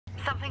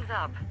Something's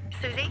up.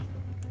 Susie?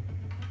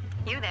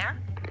 You there?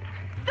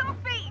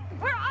 Sophie!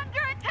 We're under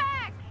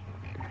attack!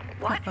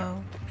 What?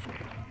 Uh-oh.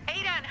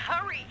 Aiden,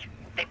 hurry!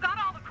 They've got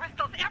all the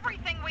crystals,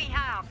 everything we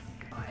have!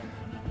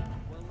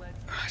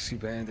 I see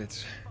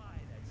bandits.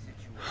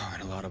 Oh,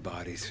 and a lot of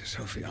bodies.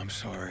 Sophie, I'm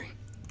sorry.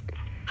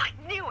 I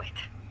knew it!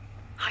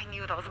 I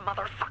knew those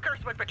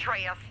motherfuckers would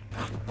betray us.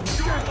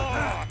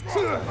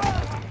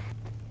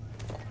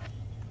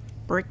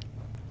 Brick.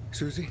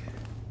 Susie?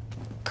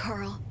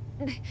 Carl.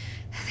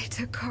 They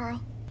took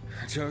Carl.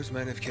 Joe's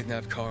men have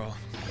kidnapped Carl.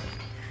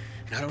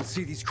 And I don't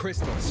see these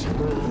crystals.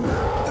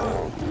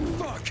 Oh,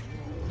 fuck!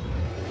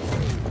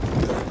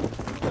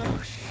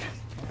 Oh,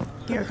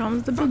 shit. Here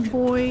comes the big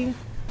boy.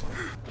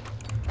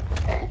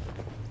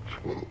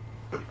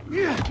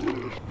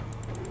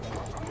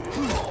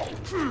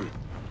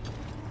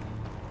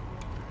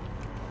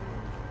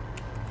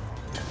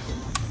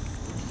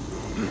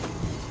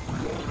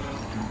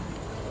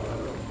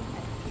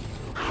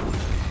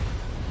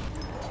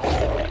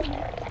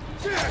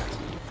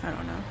 I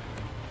don't know.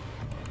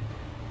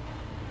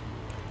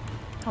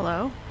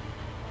 Hello?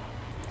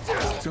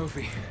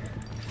 Sophie,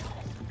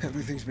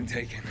 everything's been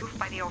taken. Move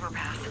by the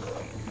overpass.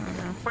 I don't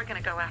know. We're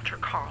gonna go after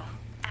Carl.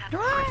 And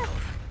What?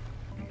 crystals.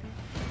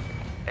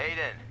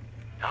 Aiden,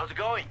 how's it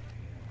going?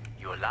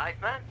 You alive,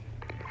 man?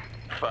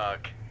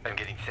 Fuck, I'm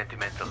getting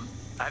sentimental.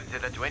 I haven't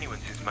said that to anyone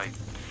since my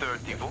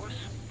third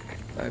divorce.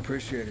 I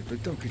appreciate it,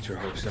 but don't get your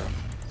hopes up.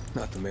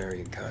 Not the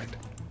marrying kind.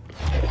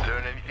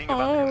 Learn anything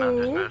about the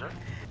commander's murder?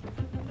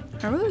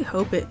 I really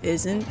hope it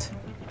isn't.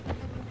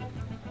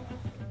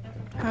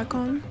 How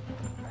come?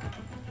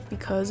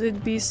 Because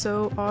it'd be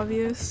so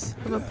obvious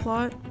of a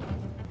plot.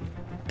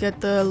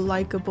 Get the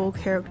likable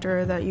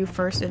character that you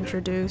first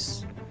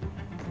introduce.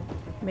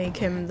 Make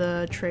him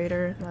the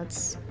traitor.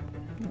 That's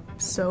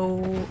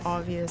so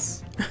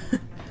obvious.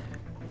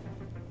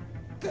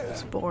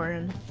 It's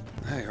boring.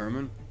 Hey,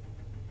 Herman.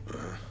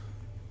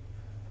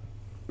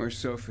 Where's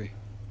Sophie?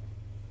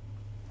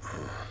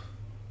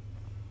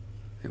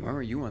 Hey, why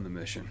were you on the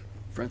mission?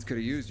 Friends could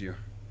have used you.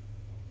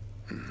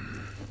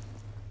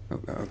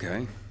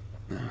 Okay.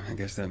 I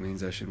guess that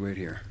means I should wait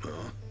here.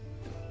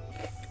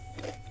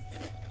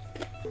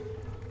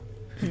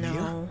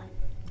 No.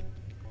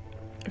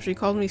 If she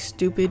called me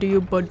stupid,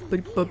 you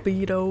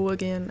burrito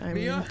again, I'm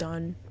Mia?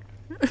 done.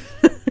 I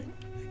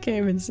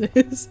can't even say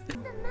this.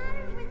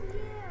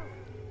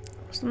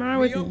 What's the matter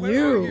with Mia,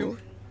 where are you?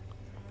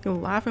 You're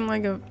laughing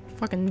like a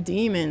fucking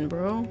demon,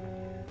 bro.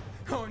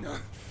 Oh no.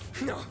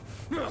 No.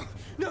 No.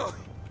 No.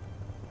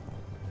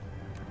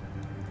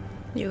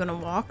 You gonna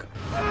walk?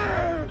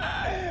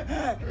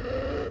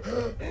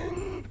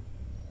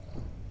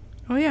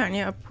 Oh yeah, I need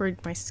to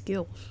upgrade my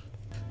skills.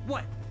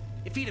 What?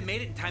 If he'd have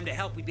made it in time to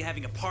help, we'd be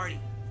having a party,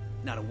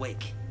 not a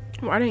wake.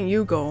 Why didn't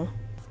you go?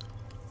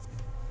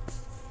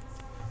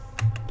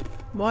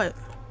 What?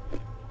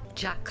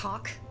 Jack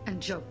Cock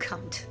and Joe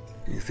Cunt.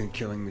 You think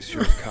killing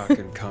Monsieur Cock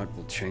and Cunt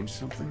will change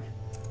something?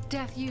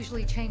 Death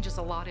usually changes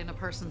a lot in a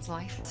person's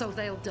life, so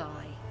they'll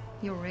die.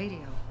 Your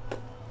radio.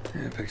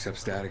 Yeah, it picks up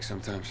static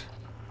sometimes.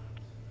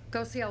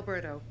 Go see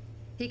Alberto.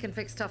 He can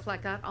fix stuff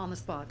like that on the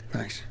spot.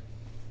 Thanks.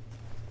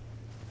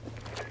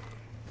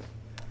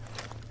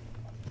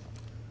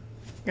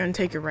 Gonna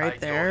take you right Hey,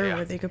 there Georgia,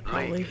 where they could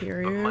probably leave,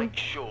 hear but you. make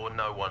sure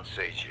no one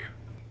sees you.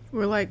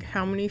 We're like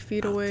how many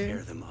feet I'll away?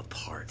 tear them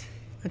apart.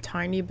 A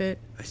tiny bit.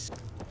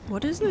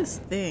 What is this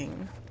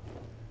thing?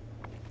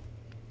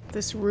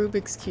 This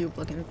Rubik's Cube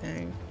looking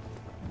thing.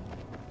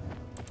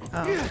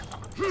 Oh.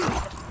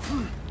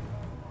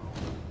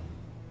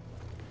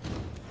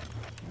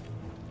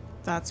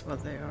 That's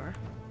what they are.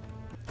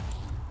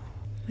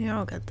 Yeah,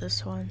 I'll get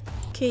this one.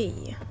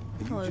 Key.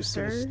 Are Hello, you just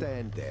gonna sir.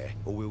 stand there,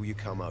 or will you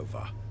come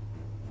over?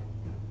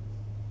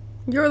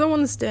 You're the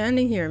one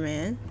standing here,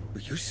 man.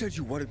 But you said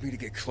you wanted me to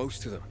get close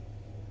to them.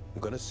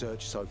 I'm gonna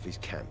search Sophie's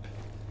camp.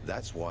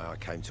 That's why I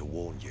came to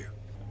warn you.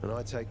 And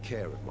I take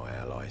care of my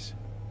allies.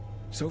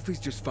 Sophie's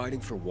just fighting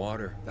for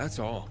water, that's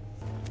all.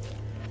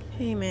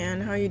 Hey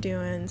man, how you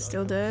doing?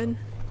 Still dead?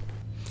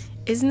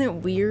 Isn't it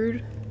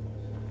weird?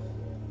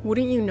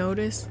 Wouldn't you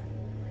notice?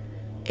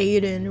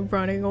 Aiden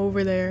running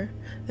over there,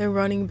 then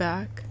running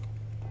back.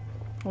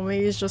 Well,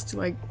 maybe it's just to,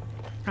 like,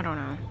 I don't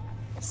know,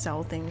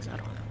 sell things, I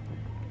don't know.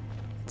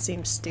 It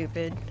seems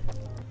stupid.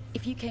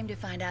 If you came to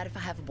find out if I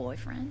have a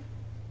boyfriend,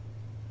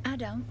 I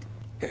don't.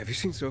 Hey, have you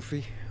seen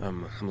Sophie?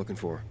 I'm looking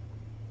for her.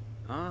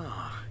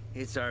 Oh,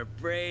 it's our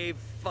brave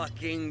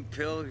fucking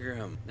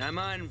pilgrim. I'm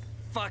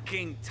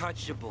unfucking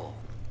touchable.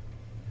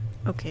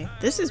 Okay,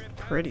 this is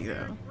pretty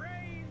though.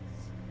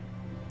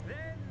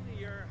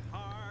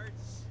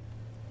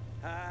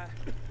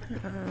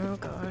 Oh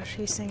gosh,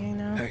 he's singing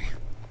now. Hey,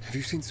 have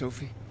you seen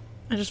Sophie?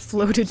 I just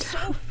floated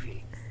down.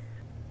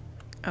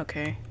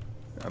 Okay.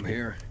 I'm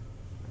here.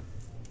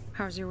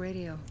 How's your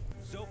radio?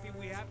 Sophie,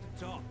 we have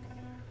to talk.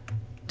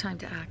 Time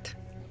to act.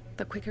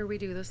 The quicker we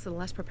do this, the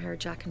less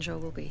prepared Jack and Joe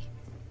will be.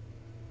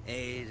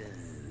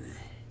 Aiden.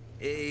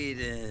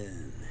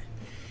 Aiden.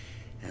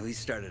 And we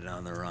started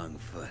on the wrong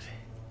foot.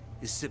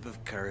 A sip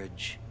of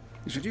courage,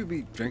 Should you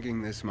be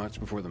drinking this much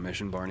before the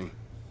mission, Barney?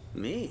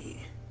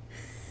 Me?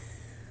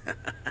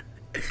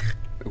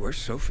 Where's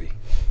Sophie?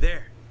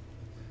 There.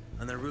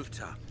 On the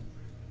rooftop.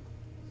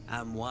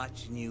 I'm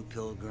watching you,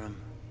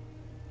 Pilgrim.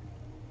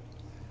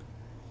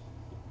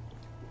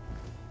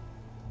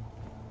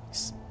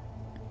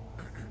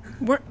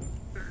 Where?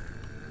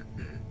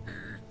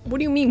 What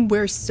do you mean,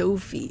 where's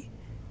Sophie?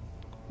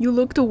 You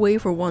looked away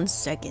for 1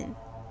 second.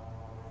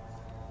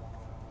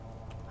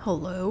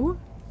 Hello?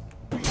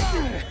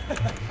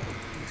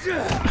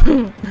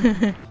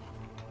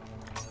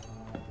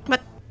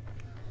 What?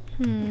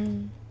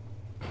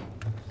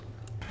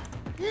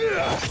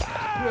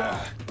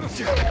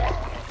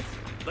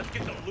 Let's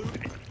get the loot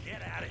and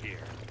get out of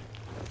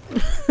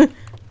here.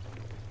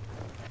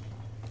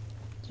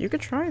 You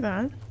could try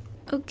that.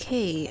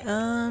 Okay,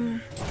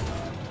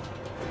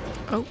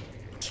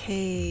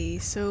 okay,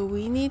 so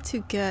we need to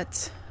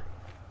get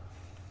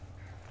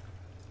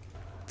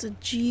the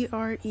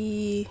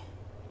GRE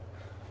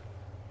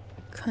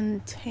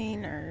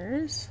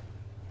containers.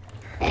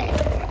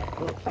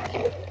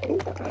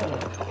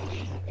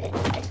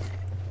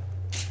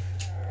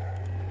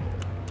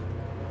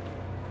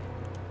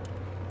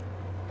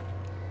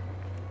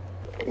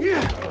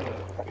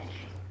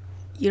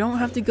 You don't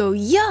have to go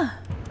yeah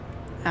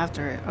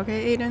after it,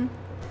 okay, Aiden?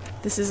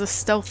 This is a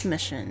stealth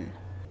mission.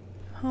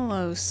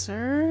 Hello,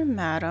 sir,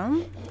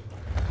 madam.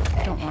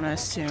 Don't want to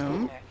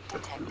assume.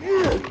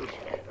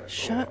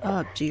 Shut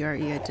up, GRE,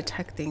 a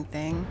detecting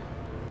thing.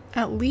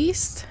 At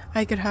least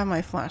I could have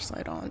my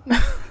flashlight on.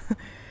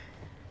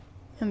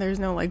 And there's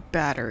no, like,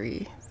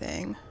 battery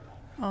thing.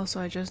 Also,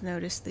 I just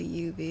noticed the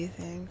UV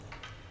thing.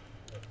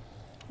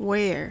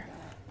 Where?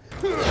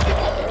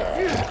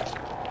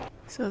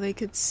 So they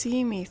could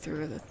see me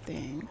through the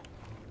thing.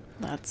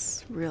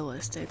 That's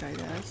realistic, I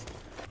guess.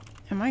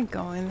 Am I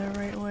going the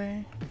right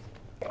way?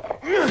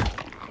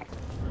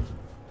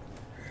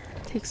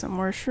 Take some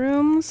more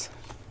shrooms.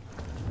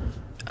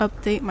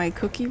 Update my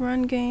cookie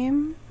run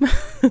game.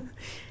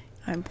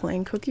 I'm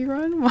playing cookie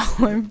run while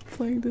I'm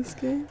playing this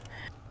game.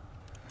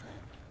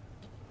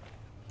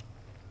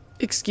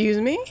 Excuse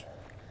me?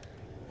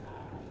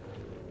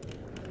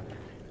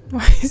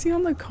 Why is he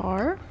on the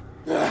car?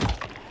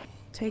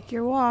 Take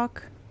your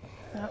walk.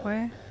 That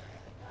way.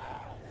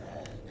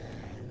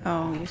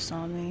 Oh, you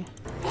saw me.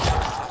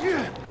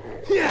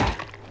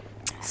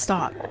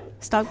 Stop.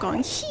 Stop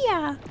going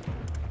here.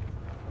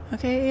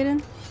 Okay,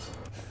 Aiden?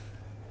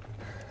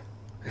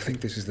 I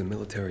think this is the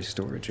military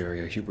storage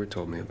area Hubert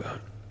told me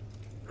about.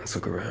 Let's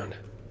look around.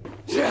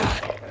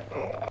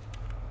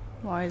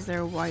 Why is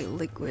there white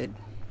liquid?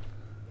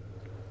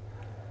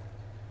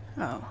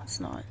 Oh, it's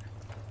not.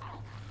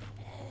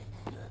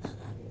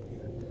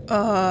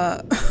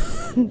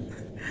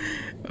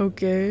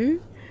 Okay.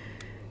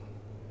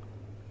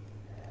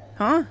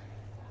 Huh?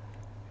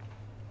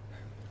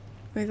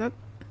 Wait, that...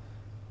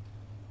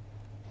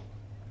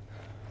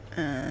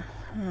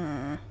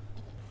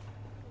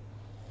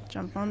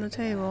 Jump on the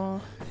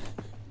table.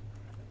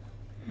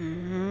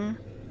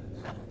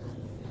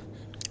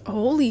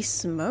 Holy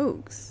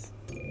smokes.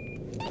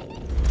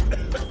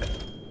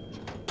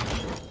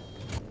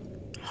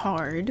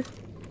 Hard.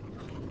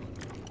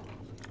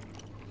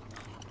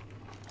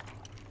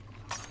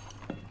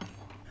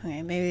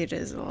 Okay, maybe it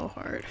is a little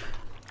hard.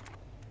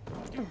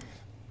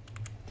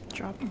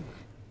 Drop.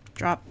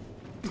 Drop.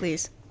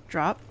 Please.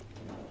 Drop.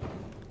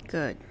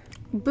 Good.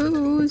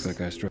 Booze. That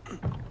guy's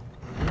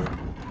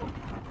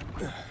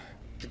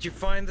Did you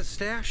find the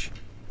stash?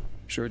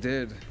 Sure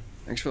did.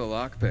 Thanks for the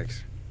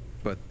lockpicks.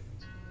 But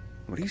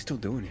what are you still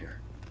doing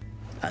here?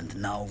 And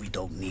now we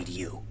don't need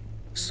you.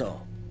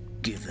 So,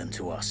 give them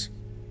to us.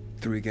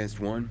 3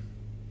 against 1?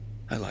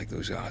 I like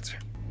those odds.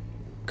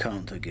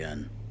 Count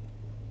again.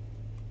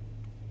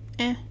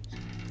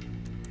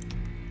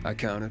 I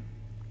counted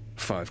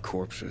 5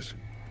 corpses.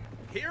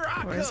 Here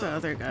I Where's the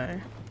other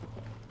guy?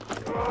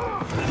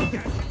 got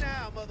you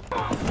now,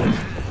 motherfucker.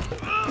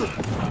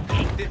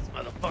 Eat this,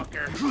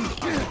 motherfucker.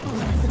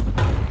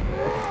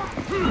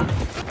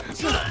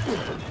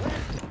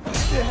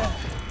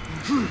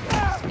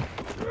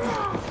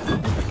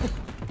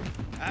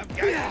 I've got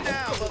you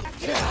now,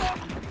 motherfucker.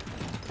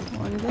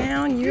 One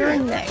down, you're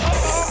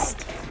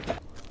next.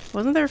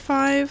 Wasn't there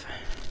 5?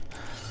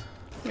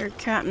 Your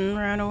captain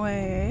ran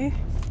away,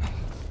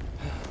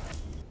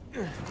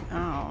 eh?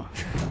 Oh,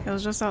 it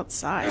was just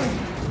outside.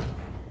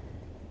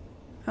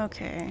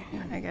 Okay,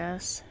 I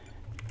guess.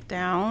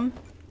 Down.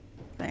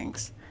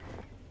 Thanks.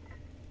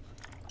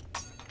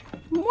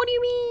 What do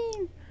you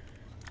mean?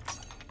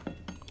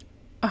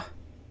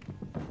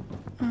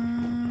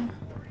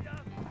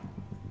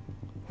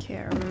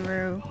 Can't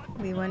remember.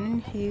 We went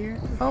in here.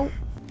 Oh.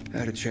 I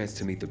had a chance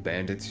to meet the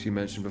bandits you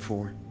mentioned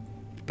before.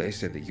 They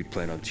said that you'd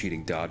plan on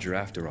cheating Dodger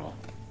after all.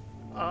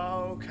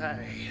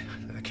 Okay,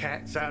 the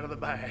cat's out of the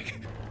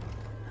bag.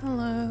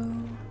 Hello.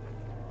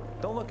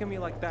 Don't look at me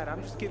like that.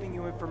 I'm just giving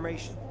you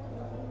information.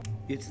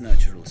 It's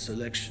natural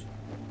selection.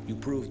 You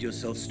proved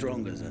yourself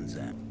stronger than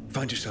them.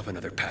 Find yourself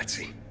another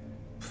patsy.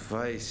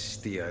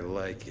 Feisty, I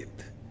like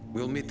it.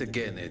 We'll meet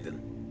again, Aiden.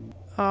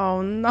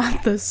 Oh,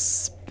 not the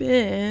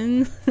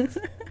spin.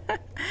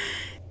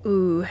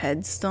 Ooh,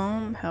 head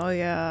stomp? Hell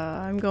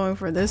yeah, I'm going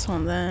for this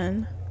one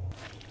then.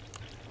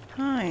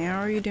 Hi, how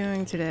are you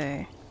doing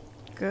today?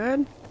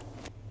 Good?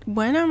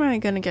 When am I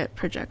gonna get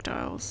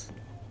projectiles?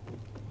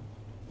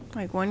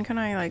 Like, when can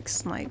I, like,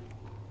 snipe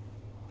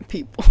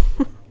people?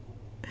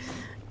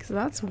 Because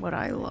that's what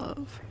I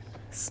love.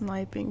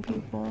 Sniping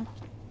people.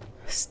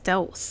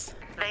 Stealth.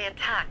 They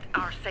attacked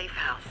our safe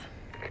house.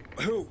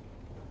 Who?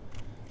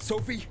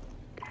 Sophie?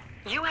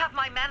 You have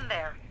my men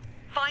there.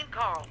 Find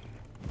Carl.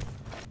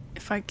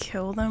 If I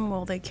kill them,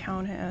 will they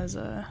count it as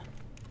a...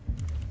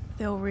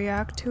 They'll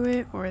react to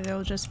it, or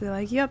they'll just be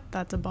like, yep,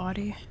 that's a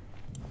body.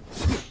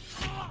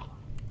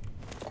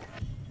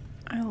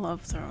 I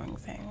love throwing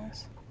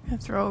things. I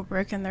throw a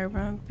brick and they're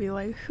gonna be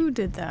like, who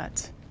did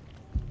that?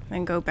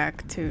 Then go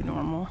back to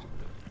normal.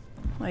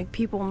 Like,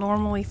 people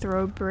normally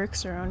throw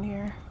bricks around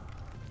here.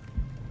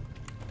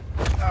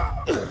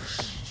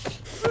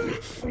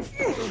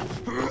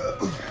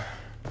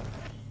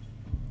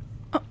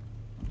 Oh,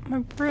 my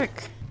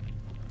brick.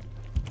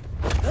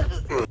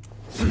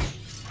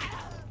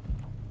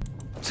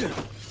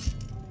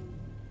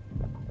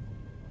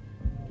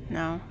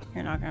 No,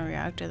 you're not gonna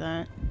react to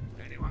that.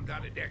 Anyone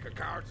got a deck of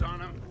cards on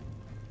him?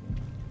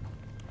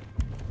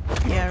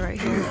 Yeah, right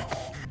here.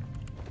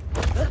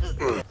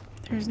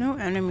 There's no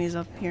enemies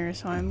up here,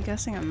 so I'm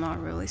guessing I'm not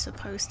really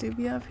supposed to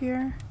be up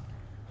here.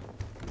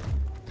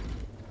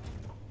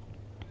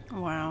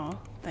 Wow,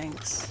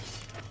 thanks.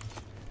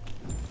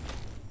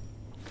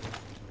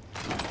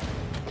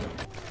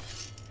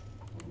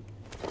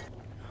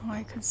 Oh,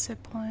 I could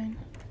zipline.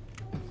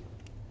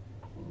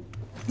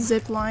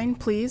 Zipline,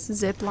 please.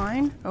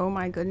 Zipline. Oh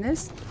my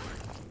goodness.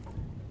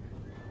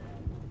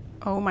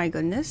 Oh my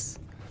goodness.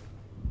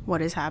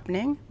 What is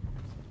happening?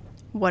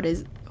 What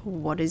is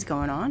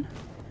going on?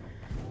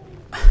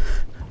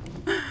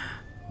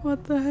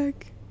 What the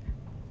heck?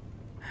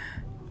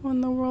 What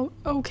in the world?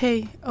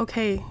 Okay,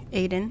 okay,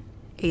 Aiden.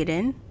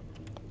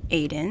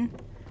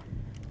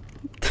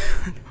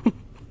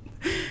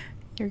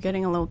 You're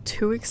getting a little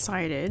too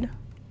excited.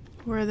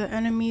 Where the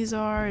enemies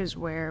are is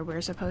where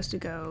we're supposed to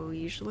go,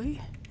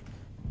 usually.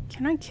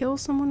 Can I kill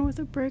someone with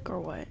a brick or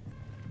what?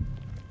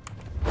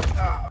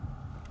 I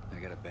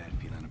got a bad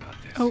feeling about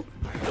this. Oh.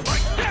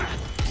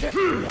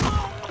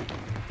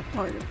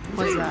 What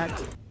was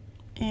that?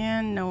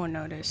 And no one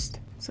noticed.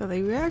 So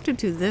they reacted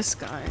to this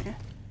guy.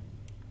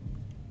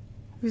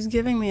 Who's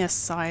giving me a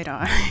side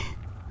eye.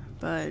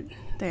 But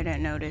they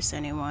didn't notice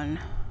anyone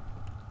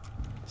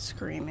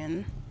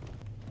screaming.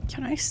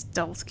 Can I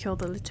stealth kill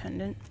the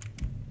lieutenant?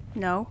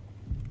 No.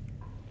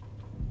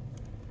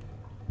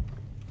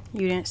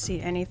 You didn't see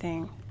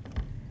anything.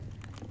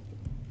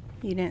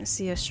 You didn't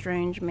see a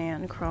strange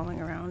man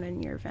crawling around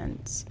in your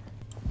vents.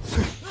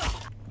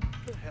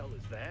 What the hell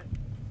is that?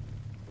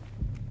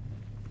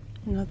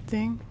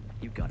 Nothing.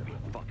 You gotta be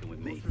fucking with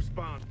me.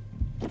 Respond.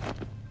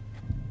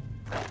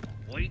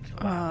 Wait.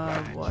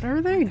 What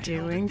are they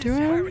doing to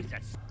him?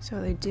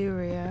 So they do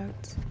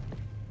react,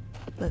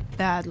 but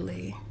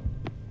badly.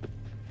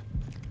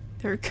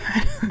 They're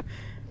kind of...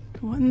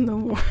 What in the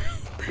world?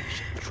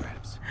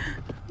 Traps.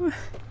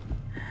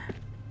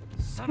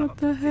 What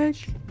the heck?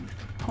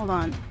 Hold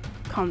on.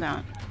 Calm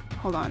down.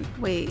 Hold on.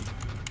 Wait.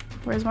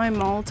 Where's my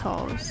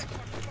Molotovs?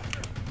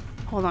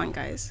 Hold on,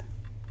 guys.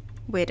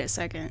 Wait a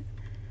second.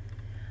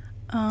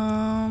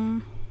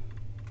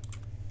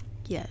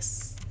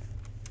 Yes.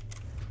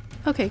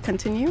 Okay,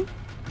 continue.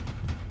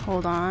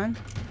 Hold on.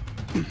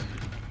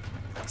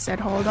 I said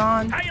hold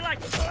on. How you like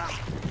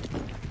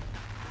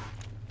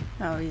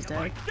Oh, he's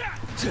dead.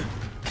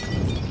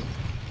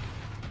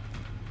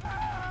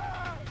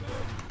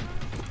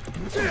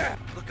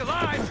 Look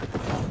alive!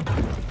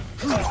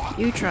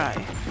 You try.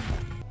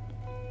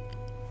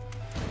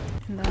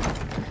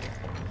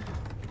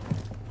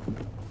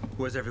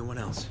 Where's everyone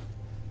else?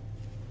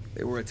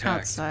 They were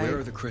attacked. Outside. Where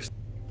are the crystals?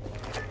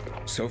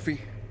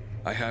 Sophie?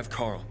 I have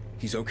Carl.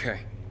 He's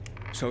okay.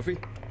 Sophie?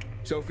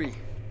 Sophie?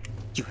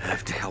 You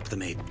have to help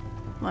them, Abe.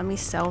 Let me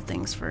sell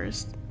things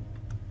first.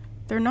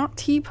 They're not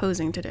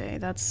T-posing today.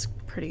 That's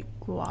pretty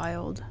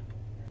wild.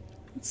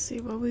 Let's see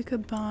what we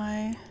could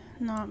buy.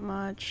 Not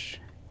much.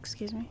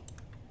 Excuse me.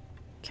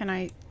 Can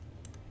I...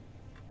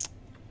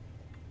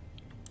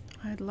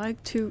 I'd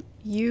like to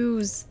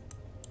use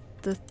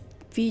the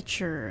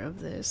feature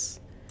of this.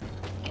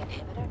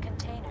 Inhibitor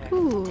container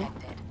Ooh.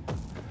 detected.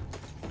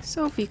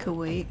 Sophie could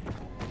wait.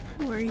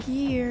 We're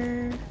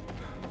here.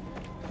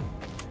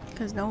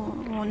 Because no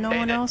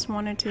one else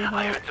wanted to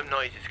I help. heard some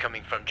noises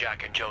coming from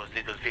Jack and Joe's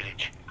little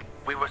village.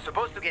 We were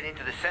supposed to get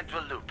into the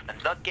central loop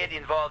and not get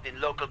involved in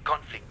local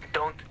conflict.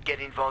 Don't get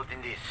involved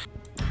in this.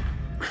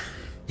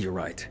 You're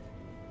right.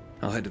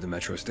 I'll head to the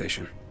metro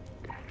station.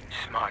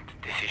 Smart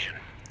decision.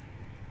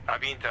 I'll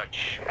be in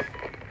touch.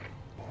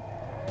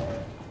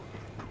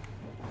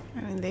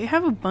 I mean, they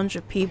have a bunch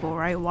of people,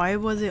 right? Why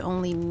was it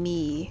only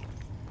me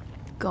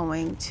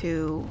going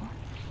to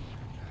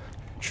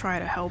try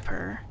to help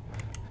her?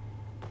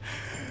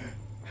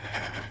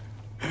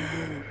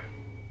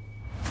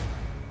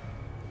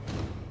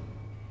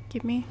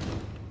 Gimme.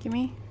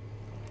 Gimme.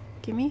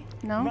 Gimme.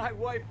 No? My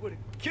wife would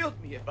have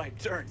killed me if I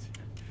turned.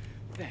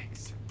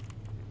 Thanks.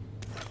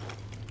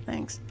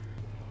 Thanks.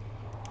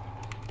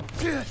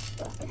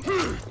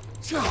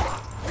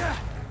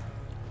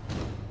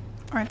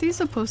 Aren't these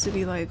supposed to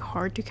be like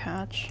hard to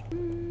catch?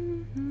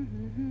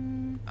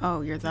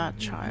 Oh, you're that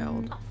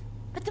child.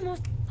 But the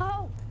most.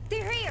 Oh,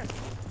 they're here.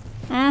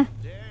 I'm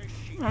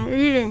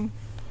eating.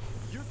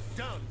 You're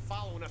done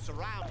following us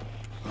around.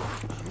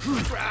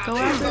 Go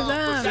after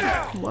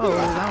them. Whoa,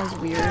 that was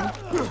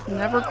weird.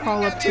 Never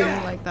crawl up to me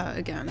like that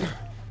again.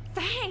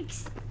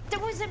 Thanks.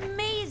 That was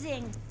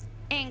amazing.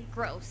 And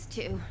gross,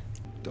 too.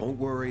 Don't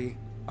worry,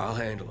 I'll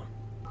handle him.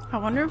 I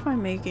wonder if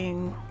I'm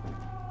making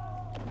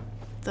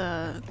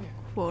the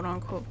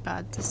quote-unquote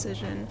bad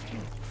decision.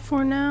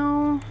 For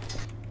now,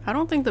 I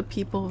don't think the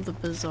people of the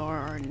bazaar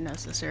are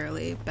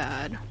necessarily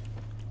bad,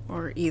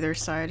 or either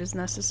side is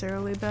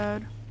necessarily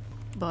bad,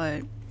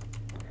 but,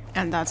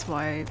 and that's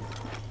why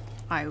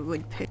I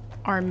would pick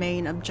our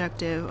main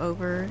objective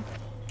over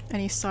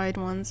any side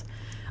ones.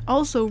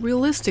 Also,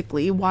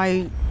 realistically,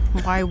 why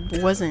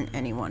wasn't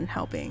anyone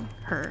helping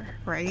her,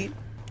 right?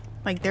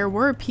 Like, there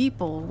were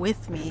people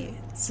with me,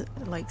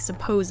 like,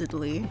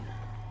 supposedly,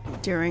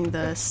 during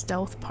the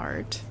stealth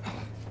part.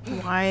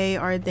 Why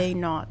are they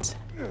not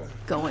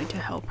going to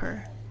help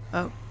her?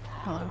 Oh,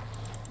 hello.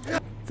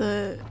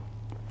 The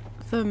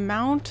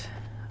amount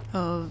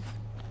of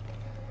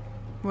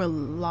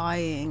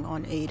relying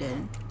on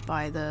Aiden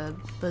by the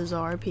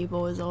bazaar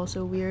people is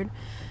also weird.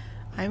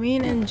 I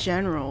mean, in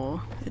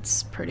general,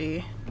 it's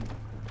pretty...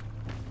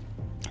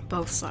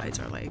 Both sides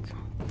are like...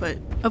 But,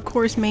 of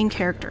course, main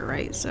character,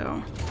 right?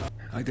 So...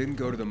 I didn't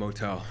go to the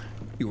motel.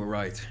 You were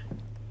right.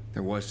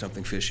 There was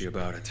something fishy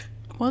about it.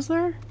 Was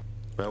there?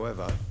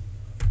 However,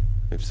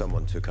 if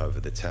someone took over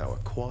the tower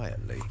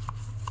quietly,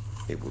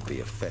 it would be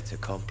a fait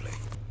accompli.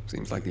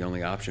 Seems like the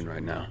only option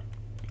right now.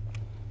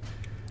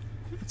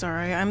 It's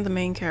alright, I'm the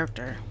main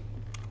character.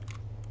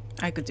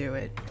 I could do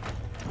it.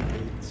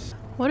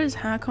 What is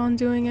Hakon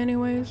doing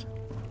anyways?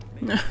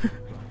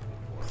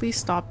 Please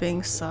stop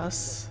being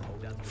sus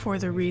for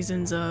the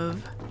reasons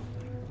of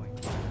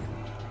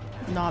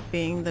not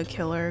being the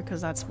killer,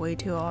 because that's way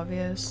too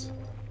obvious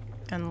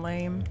and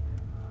lame.